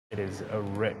It is a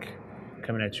Rick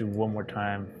coming at you one more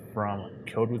time from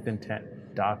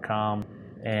codewithintent.com.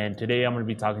 And today I'm going to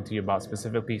be talking to you about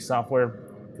specifically software,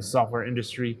 the software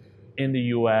industry in the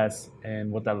US,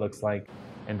 and what that looks like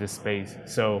in this space.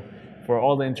 So, for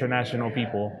all the international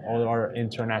people, all of our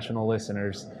international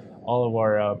listeners, all of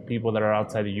our people that are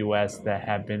outside the US that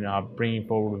have been bringing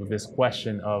forward with this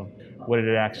question of what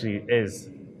it actually is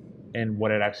and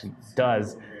what it actually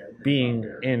does being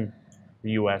in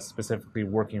the US, specifically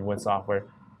working with software.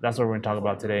 That's what we're going to talk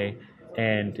about today.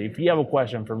 And if you have a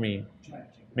question for me,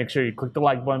 make sure you click the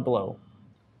like button below.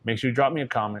 Make sure you drop me a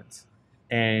comment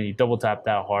and you double tap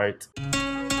that heart.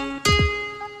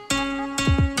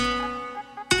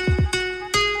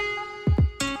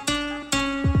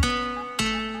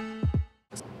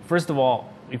 First of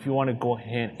all, if you want to go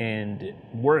ahead and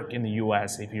work in the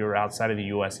US, if you're outside of the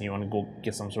US and you want to go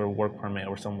get some sort of work permit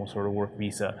or some sort of work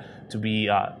visa to be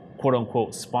quote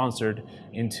unquote sponsored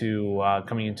into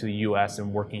coming into the US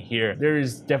and working here, there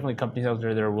is definitely companies out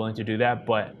there that are willing to do that.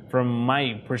 But from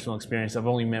my personal experience, I've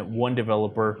only met one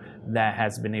developer that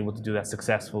has been able to do that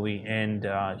successfully. And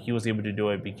he was able to do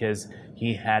it because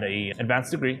he had an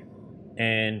advanced degree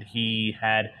and he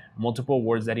had multiple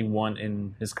awards that he won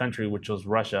in his country, which was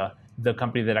Russia. The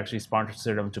company that actually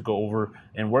sponsored him to go over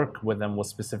and work with them was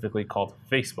specifically called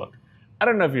Facebook. I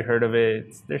don't know if you heard of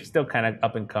it. They're still kind of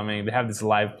up and coming. They have this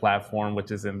live platform, which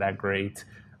isn't that great.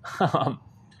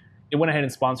 It went ahead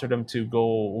and sponsored him to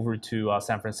go over to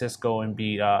San Francisco and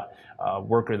be a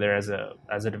worker there as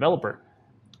a developer.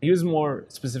 He was more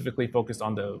specifically focused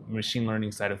on the machine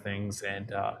learning side of things,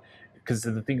 and because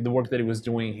the work that he was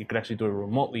doing, he could actually do it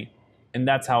remotely. And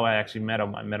that's how I actually met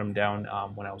him. I met him down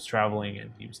when I was traveling, and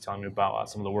he was telling me about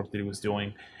some of the work that he was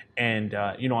doing. And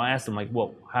I asked him, like,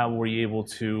 well, how were you able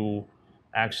to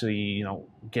actually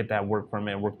get that work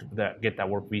permit, get that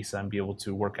work visa, and be able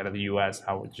to work out of the U.S.?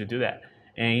 How would you do that?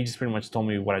 And he just pretty much told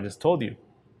me what I just told you: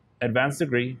 advanced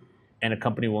degree and a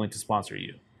company willing to sponsor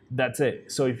you. That's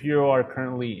it. So if you are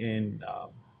currently in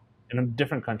a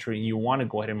different country and you want to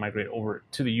go ahead and migrate over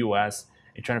to the U.S.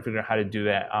 and trying to figure out how to do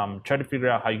that, try to figure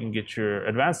out how you can get your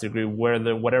advanced degree,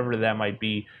 whatever that might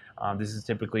be. This is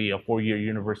typically a 4-year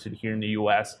university here in the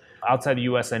U.S. Outside the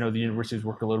U.S., I know the universities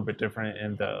work a little bit different,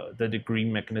 and the degree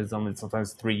mechanism is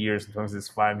sometimes 3 years, sometimes it's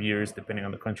 5 years, depending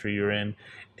on the country you're in,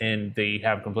 and they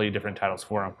have completely different titles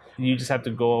for them. You just have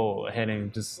to go ahead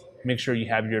and just make sure you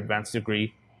have your advanced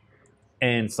degree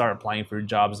and start applying for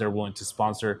jobs that are willing to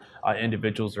sponsor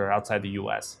individuals that are outside the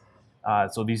U.S.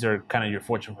 So these are kind of your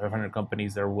Fortune 500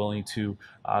 companies that are willing to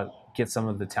get some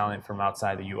of the talent from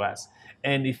outside the U.S.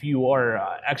 And if you are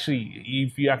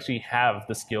if you actually have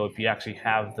the skill, if you actually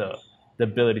have the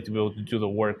ability to be able to do the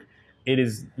work, it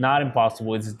is not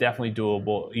impossible. It's definitely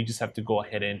doable. You just have to go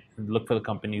ahead and look for the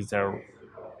companies that are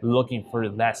looking for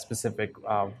that specific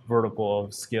vertical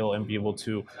of skill and be able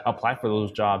to apply for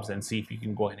those jobs and see if you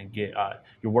can go ahead and get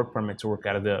your work permit to work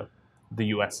out of the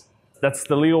U.S. That's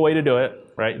the legal way to do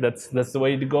it, right? That's the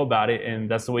way to go about it,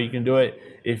 and that's the way you can do it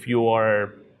if you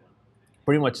are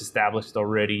pretty much established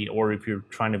already, or if you're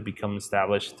trying to become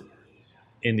established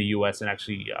in the U.S. and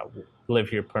actually live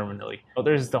here permanently. So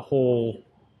there's the whole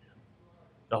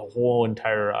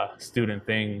entire student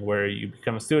thing where you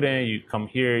become a student, you come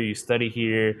here, you study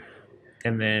here,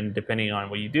 and then depending on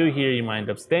what you do here, you might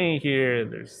end up staying here.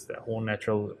 There's that whole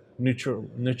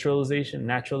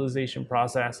naturalization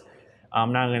process.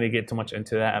 I'm not going to get too much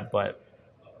into that, but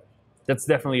that's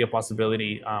definitely a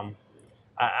possibility.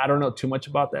 I don't know too much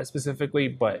about that specifically,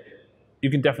 but you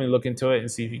can definitely look into it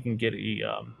and see if you can get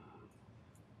a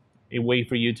way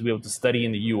for you to be able to study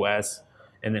in the U.S.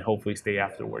 and then hopefully stay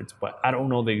afterwards. But I don't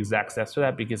know the exact steps for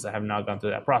that because I have not gone through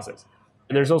that process.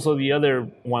 There's also the other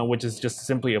one, which is just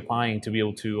simply applying to be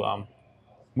able to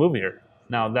move here.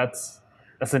 Now that's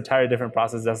an entirely different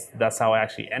process. That's how I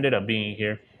actually ended up being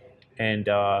here, and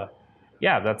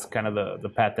yeah, that's kind of the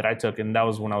path that I took, and that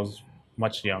was when I was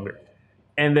much younger.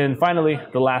 And then finally,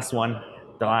 the last one.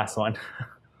 I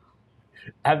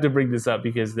have to bring this up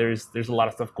because there's a lot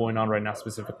of stuff going on right now,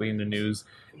 specifically in the news,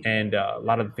 and a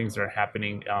lot of the things that are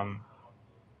happening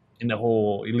in the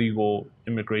whole illegal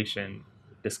immigration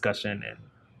discussion and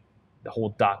the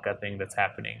whole DACA thing that's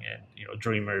happening, and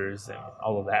Dreamers and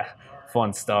all of that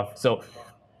fun stuff. So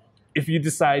if you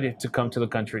decide to come to the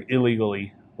country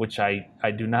illegally, which I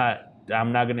do not,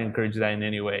 I'm not going to encourage that in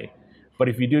any way, but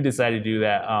if you do decide to do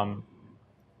that,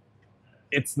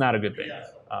 it's not a good thing.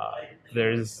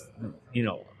 There's,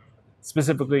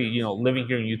 specifically, living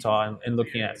here in Utah and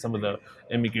looking at some of the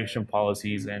immigration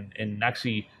policies and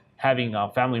actually having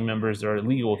family members that are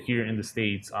legal here in the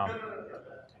States.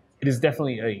 It is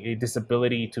definitely a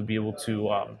disability to be able to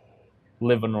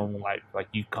live a normal life. Like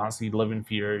you constantly live in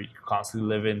fear, you constantly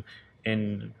live in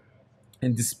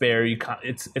in despair.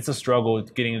 It's a struggle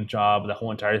getting a job, the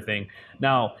whole entire thing.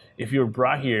 Now, if you're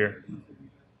brought here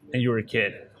and you're a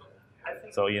kid,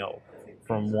 so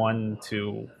from 1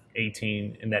 to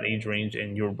 18 in that age range,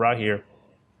 and you were brought here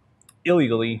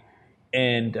illegally,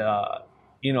 and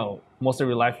most of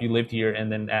your life you lived here,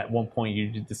 and then at one point you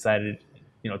just decided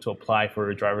to apply for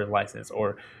a driver's license,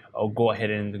 or go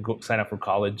ahead and sign up for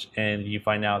college, and you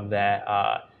find out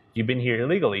that you've been here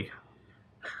illegally,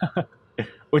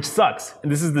 which sucks.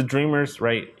 And this is the dreamers,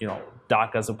 right?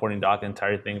 DACA, supporting DACA,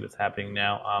 entire thing that's happening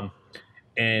now,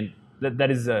 and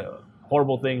that is a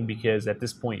horrible thing, because at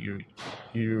this point you're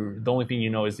the only thing you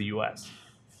know is the U.S.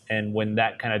 And when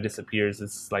that kind of disappears,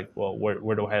 it's like, well,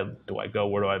 where do I go?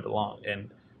 Where do I belong?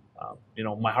 And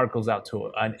my heart goes out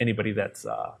to anybody that's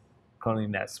currently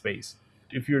in that space.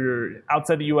 If you're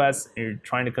outside the U.S. and you're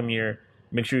trying to come here,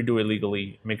 make sure you do it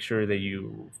legally. Make sure that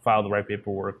you file the right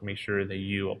paperwork. Make sure that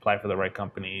you apply for the right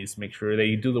companies. Make sure that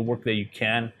you do the work that you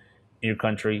can in your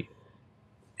country,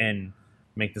 and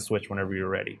make the switch whenever you're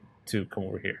ready to come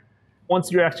over here.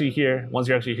 Once you're actually here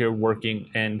working,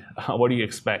 and what do you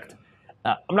expect?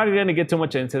 I'm not going to get too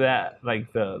much into that,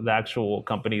 like the actual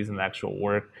companies and the actual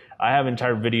work. I have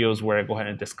entire videos where I go ahead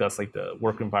and discuss like the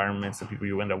work environments, the people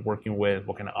you end up working with,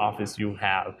 what kind of office you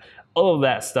have, all of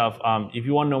that stuff. If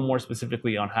you want to know more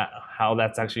specifically on how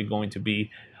that's actually going to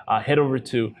be, head over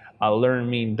to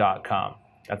learnmean.com.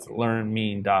 That's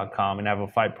learnmean.com, and I have a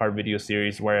 5-part video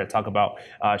series where I talk about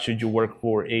should you work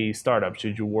for a startup,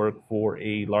 should you work for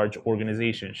a large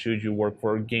organization, should you work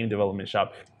for a game development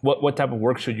shop, what type of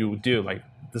work should you do? Like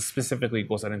this specifically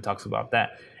goes ahead and talks about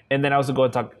that. And then I also go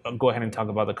ahead and talk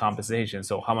about the compensation.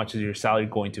 So how much is your salary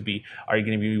going to be? Are you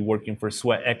going to be working for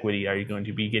sweat equity? Are you going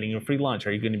to be getting your free lunch?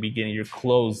 Are you going to be getting your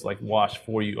clothes like washed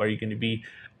for you? Are you going to be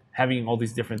having all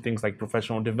these different things like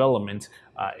professional development?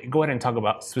 Go ahead and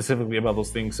talk specifically about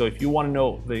those things. So if you want to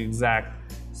know the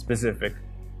exact specific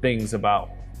things about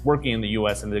working in the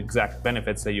U.S. and the exact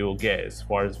benefits that you'll get as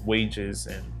far as wages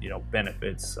and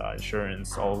benefits,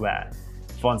 insurance, all that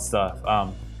fun stuff,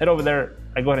 head over there.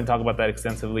 I go ahead and talk about that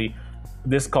extensively.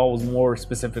 This call was more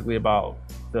specifically about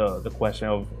the question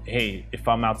of, hey, if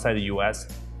I'm outside the U.S.,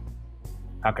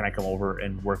 how can I come over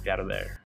and work out of there?